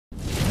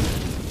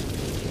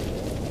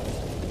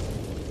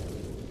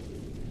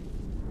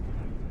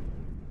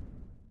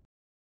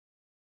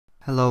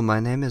Hello, my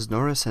name is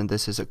Norris and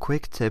this is a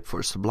quick tip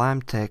for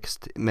Sublime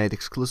Text made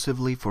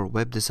exclusively for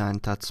Web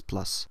Design Tuts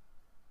Plus.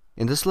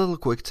 In this little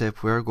quick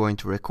tip we are going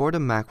to record a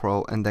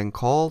macro and then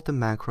call the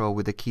macro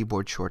with a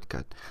keyboard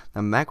shortcut. Now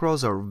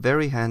macros are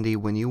very handy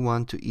when you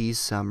want to ease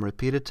some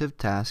repetitive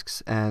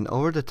tasks, and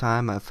over the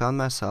time I found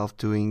myself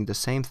doing the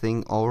same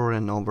thing over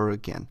and over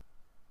again.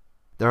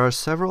 There are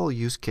several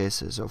use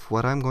cases of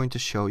what I'm going to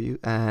show you,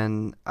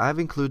 and I've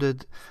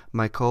included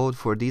my code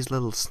for these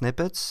little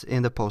snippets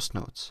in the post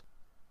notes.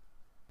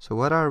 So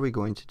what are we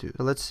going to do?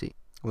 So let's see.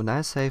 When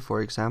I say,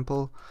 for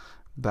example,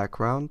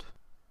 background,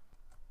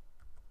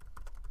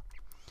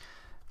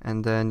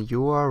 and then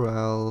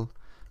URL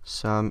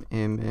some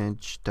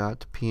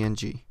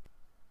image.png.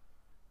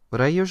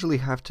 What I usually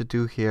have to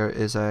do here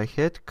is I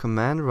hit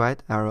Command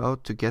right arrow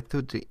to get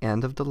to the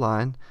end of the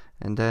line,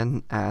 and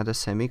then add a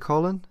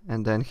semicolon,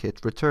 and then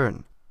hit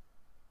return.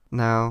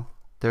 Now,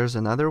 there's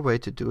another way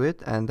to do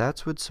it, and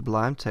that's with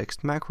Sublime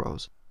Text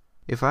macros.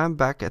 If I'm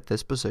back at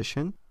this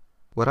position,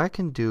 what I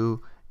can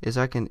do is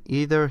I can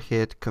either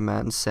hit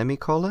Command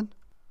semicolon,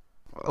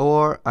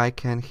 or I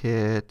can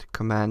hit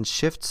Command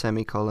Shift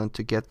semicolon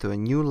to get to a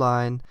new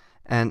line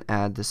and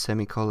add the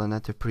semicolon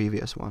at the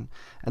previous one.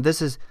 And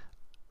this is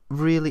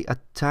really a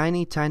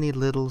tiny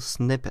little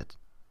snippet,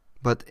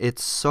 but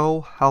it's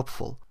so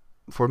helpful,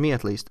 for me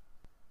at least.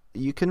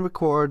 You can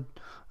record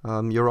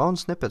your own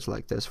snippets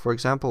like this. For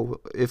example,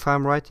 if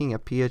I'm writing a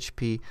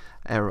PHP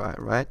array,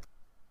 right?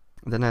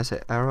 Then I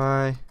say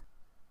array,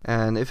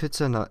 and if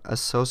it's an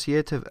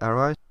associative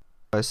array,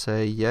 I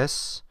say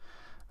yes,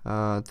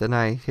 then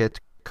I hit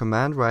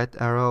Command right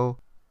arrow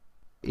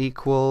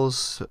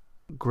equals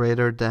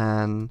greater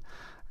than,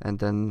 and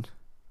then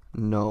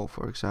no,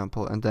 for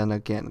example, and then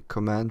again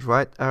Command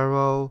right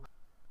arrow,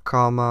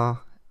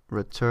 comma,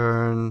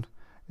 return,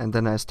 and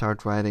then I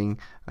start writing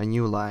a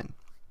new line.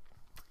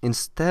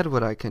 Instead,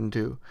 what I can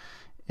do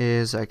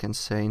is I can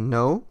say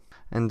no,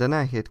 and then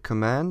I hit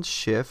Command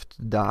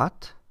Shift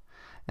dot,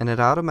 and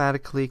it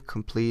automatically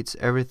completes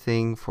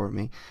everything for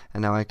me.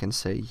 And now I can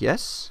say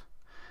yes,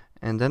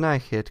 and then I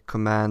hit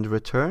Command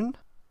return,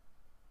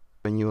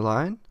 a new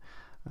line,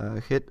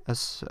 hit a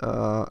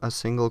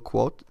single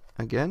quote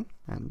again,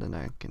 and then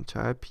I can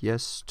type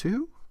yes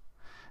to,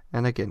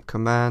 and again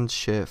Command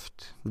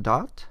Shift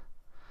dot,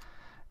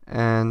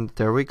 and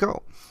there we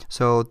go.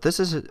 So this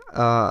is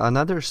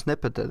another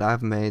snippet that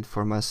I've made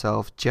for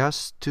myself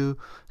just to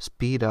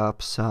speed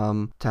up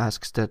some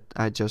tasks that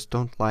I just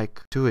don't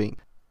like doing.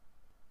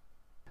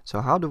 So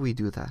how do we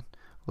do that?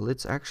 Well,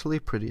 it's actually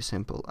pretty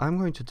simple. I'm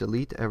going to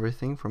delete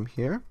everything from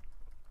here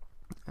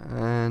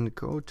and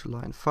go to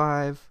line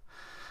 5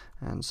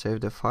 and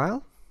save the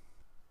file.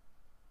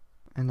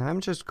 And I'm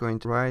just going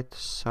to write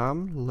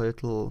some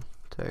little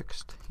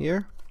text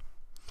here.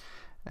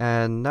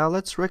 And now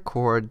let's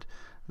record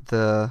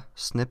the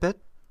snippet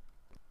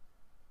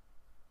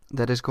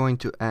that is going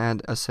to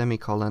add a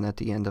semicolon at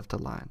the end of the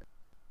line.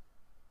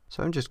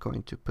 So I'm just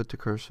going to put the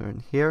cursor in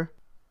here,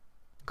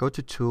 go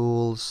to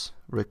Tools,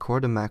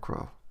 record a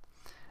macro.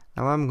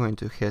 Now I'm going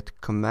to hit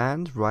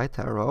Command right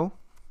arrow,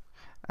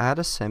 add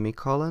a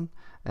semicolon,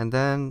 and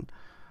then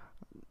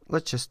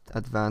let's just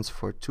advance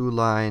for 2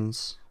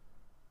 lines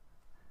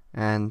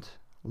and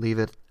leave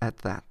it at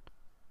that.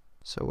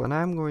 So when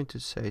I'm going to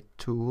say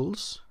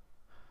Tools,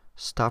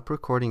 stop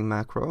recording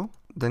macro,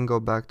 then go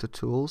back to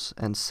Tools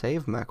and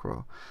save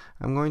macro,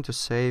 I'm going to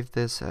save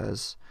this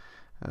as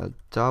a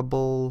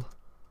double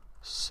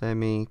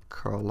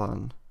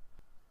semicolon,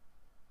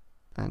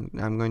 and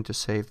I'm going to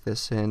save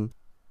this in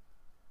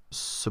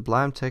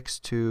Sublime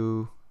Text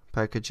to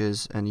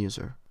Packages and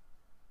User.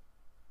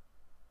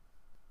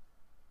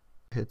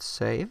 Hit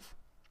save,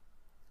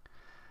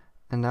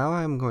 and now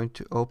I'm going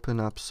to open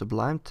up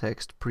Sublime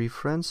Text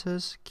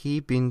Preferences, Key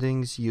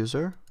Bindings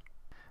User.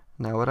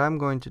 Now what I'm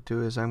going to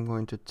do is I'm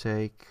going to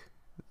take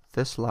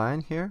this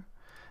line here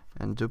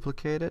and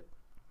duplicate it,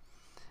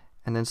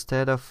 and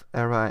instead of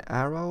array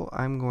arrow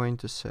I'm going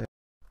to say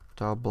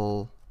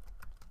double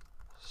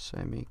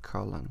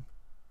semicolon,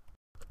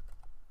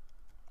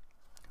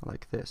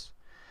 like this,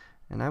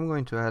 and I'm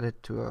going to add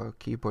it to a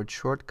keyboard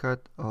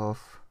shortcut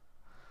of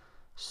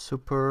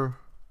Super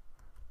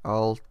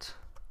Alt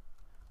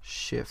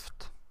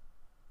Shift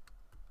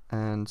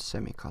and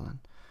semicolon.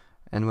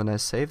 And when I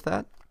save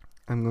that,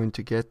 I'm going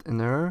to get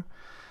an error,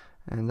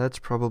 and that's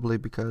probably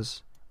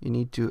because you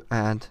need to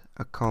add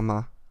a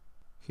comma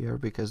here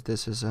because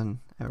this is an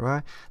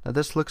array. Now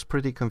this looks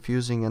pretty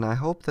confusing, and I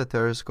hope that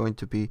there is going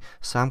to be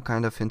some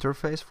kind of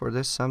interface for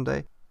this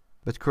someday,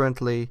 but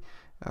currently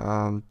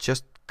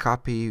just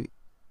copy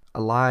a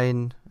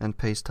line and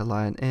paste a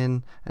line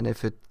in, and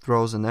if it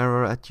throws an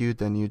error at you,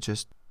 then you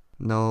just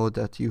know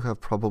that you have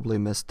probably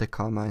missed the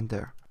comma in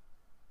there.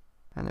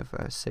 And if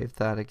I save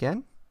that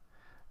again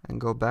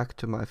and go back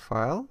to my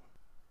file,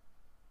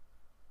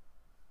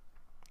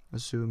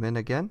 zoom in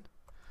again,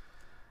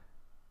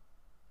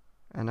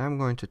 and I'm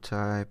going to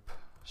type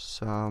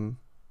some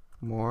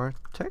more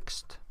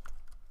text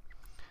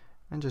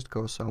and just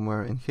go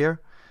somewhere in here.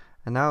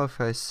 And now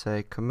if I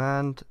say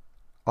Command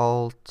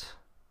Alt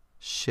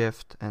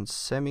shift and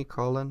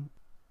semicolon.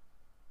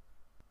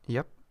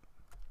 Yep,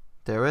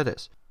 there it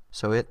is.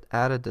 So it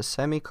added the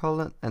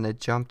semicolon and it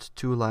jumped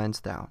 2 lines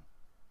down.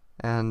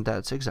 And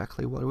that's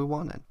exactly what we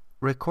wanted.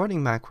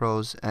 Recording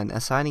macros and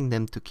assigning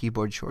them to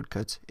keyboard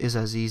shortcuts is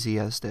as easy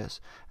as this,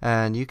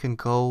 and you can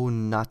go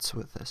nuts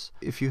with this.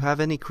 If you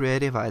have any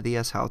creative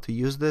ideas how to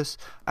use this,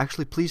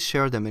 actually please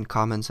share them in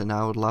comments and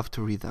I would love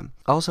to read them.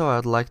 Also,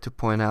 I'd like to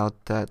point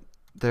out that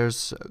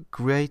there's a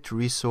great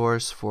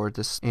resource for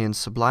this in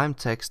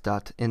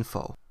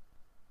sublimetext.info.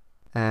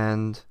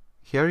 And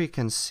here you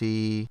can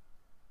see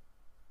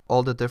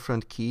all the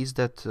different keys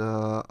that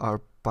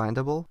are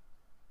bindable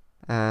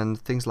and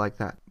things like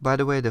that. By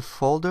the way, the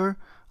folder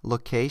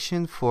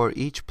location for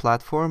each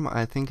platform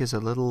I think is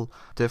a little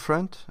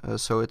different,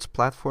 so it's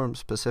platform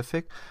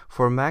specific.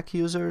 For Mac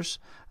users,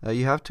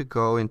 you have to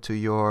go into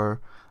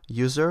your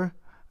user,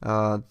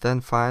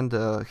 then find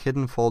the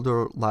hidden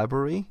folder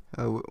library,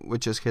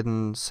 which is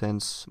hidden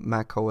since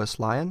Mac OS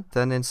Lion.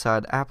 Then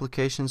inside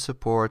application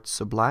support,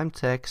 Sublime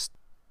Text,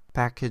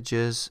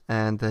 packages,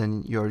 and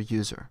then your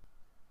user.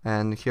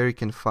 And here you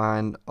can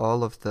find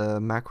all of the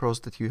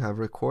macros that you have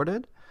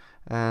recorded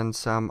and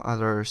some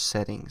other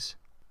settings.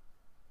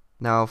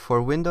 Now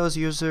for Windows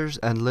users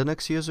and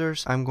Linux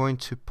users, I'm going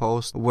to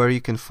post where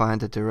you can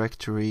find a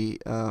directory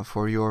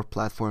for your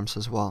platforms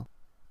as well.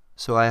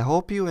 So I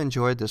hope you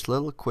enjoyed this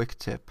little quick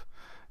tip,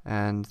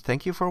 and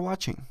thank you for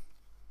watching.